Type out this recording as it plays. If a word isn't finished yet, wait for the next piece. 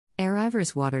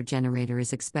Airiver's water generator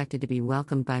is expected to be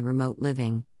welcomed by remote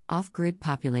living, off-grid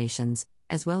populations,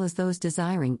 as well as those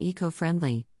desiring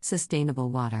eco-friendly, sustainable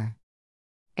water.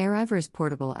 Airiver's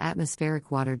portable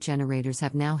atmospheric water generators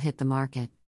have now hit the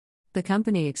market. The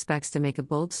company expects to make a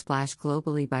bold splash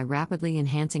globally by rapidly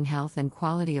enhancing health and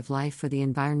quality of life for the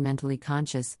environmentally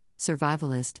conscious,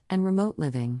 survivalist, and remote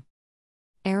living.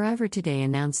 Airiver today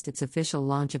announced its official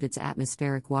launch of its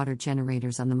atmospheric water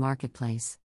generators on the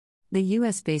marketplace. The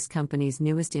US-based company's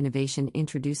newest innovation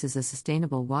introduces a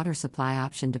sustainable water supply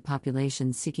option to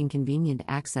populations seeking convenient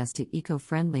access to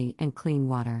eco-friendly and clean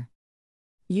water.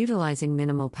 Utilizing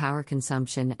minimal power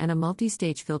consumption and a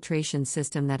multi-stage filtration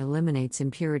system that eliminates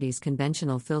impurities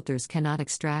conventional filters cannot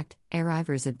extract,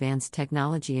 Airiver's advanced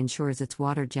technology ensures its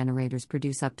water generators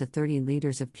produce up to 30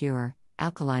 liters of pure,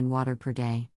 alkaline water per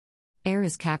day. Air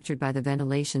is captured by the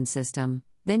ventilation system,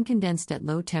 then condensed at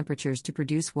low temperatures to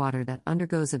produce water that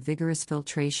undergoes a vigorous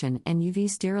filtration and UV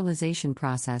sterilization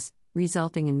process,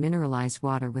 resulting in mineralized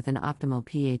water with an optimal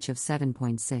pH of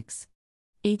 7.6.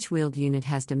 Each wheeled unit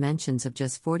has dimensions of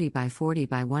just 40 by 40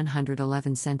 by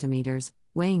 111 centimeters,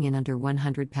 weighing in under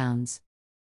 100 pounds.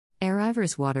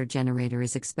 Airiver's water generator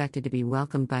is expected to be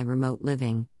welcomed by remote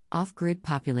living, off-grid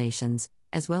populations,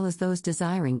 as well as those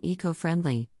desiring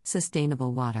eco-friendly,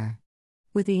 sustainable water.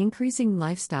 With the increasing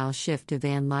lifestyle shift to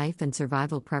van life and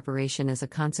survival preparation as a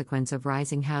consequence of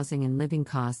rising housing and living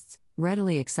costs,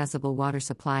 readily accessible water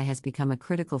supply has become a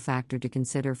critical factor to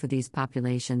consider for these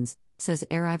populations, says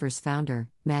Airiver's founder,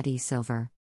 Maddie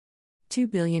Silver. 2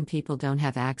 billion people don't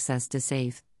have access to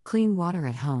safe, clean water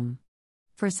at home.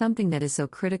 For something that is so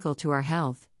critical to our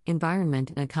health, environment,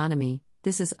 and economy,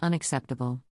 this is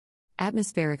unacceptable.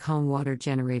 Atmospheric home water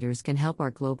generators can help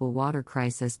our global water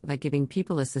crisis by giving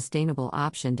people a sustainable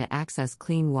option to access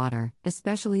clean water,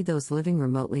 especially those living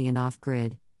remotely and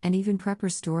off-grid, and even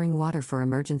preppers storing water for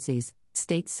emergencies,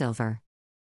 states Silver.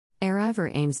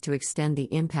 Airiver aims to extend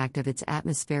the impact of its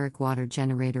atmospheric water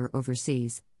generator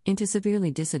overseas, into severely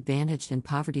disadvantaged and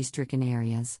poverty-stricken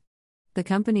areas. The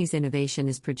company's innovation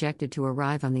is projected to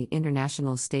arrive on the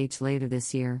international stage later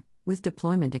this year, with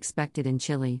deployment expected in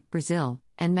Chile, Brazil,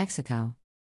 and Mexico.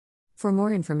 For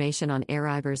more information on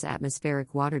Airiver's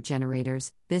atmospheric water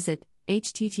generators, visit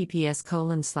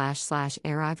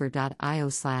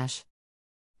https://airiver.io/.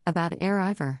 About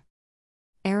Airiver.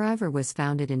 Airiver was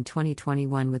founded in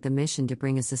 2021 with a mission to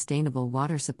bring a sustainable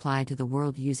water supply to the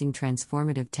world using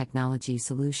transformative technology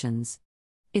solutions.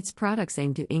 Its products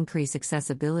aim to increase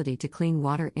accessibility to clean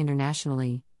water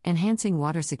internationally, enhancing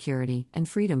water security and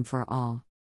freedom for all.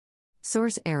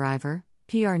 Source: Airiver,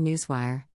 PR Newswire.